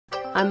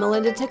I'm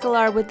Melinda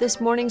Ticklar with this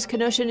morning's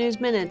Kenosha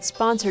News Minute,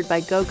 sponsored by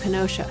Go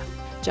Kenosha.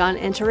 John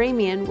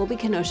Antaramian will be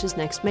Kenosha's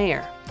next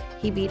mayor.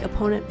 He beat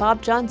opponent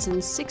Bob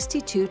Johnson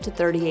 62 to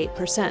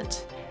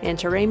 38%.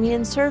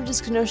 Antaramian served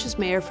as Kenosha's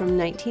mayor from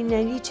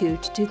 1992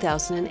 to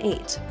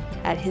 2008.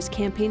 At his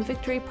campaign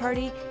victory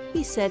party,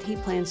 he said he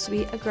plans to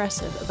be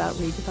aggressive about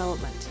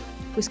redevelopment.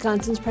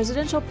 Wisconsin's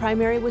presidential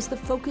primary was the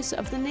focus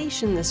of the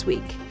nation this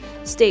week.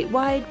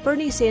 Statewide,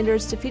 Bernie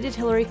Sanders defeated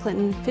Hillary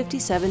Clinton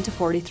 57 to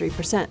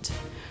 43%.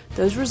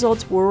 Those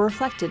results were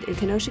reflected in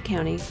Kenosha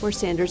County, where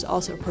Sanders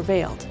also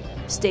prevailed.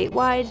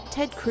 Statewide,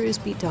 Ted Cruz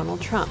beat Donald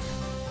Trump.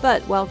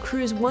 But while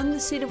Cruz won the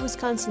state of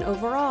Wisconsin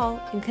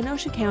overall, in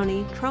Kenosha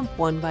County, Trump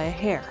won by a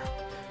hair.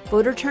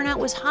 Voter turnout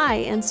was high,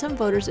 and some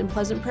voters in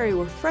Pleasant Prairie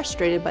were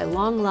frustrated by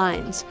long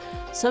lines.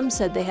 Some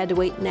said they had to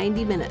wait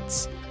 90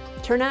 minutes.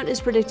 Turnout is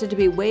predicted to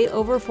be way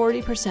over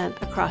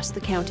 40% across the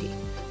county.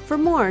 For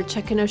more,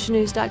 check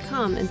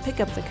KenoshaNews.com and pick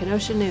up the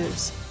Kenosha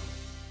News.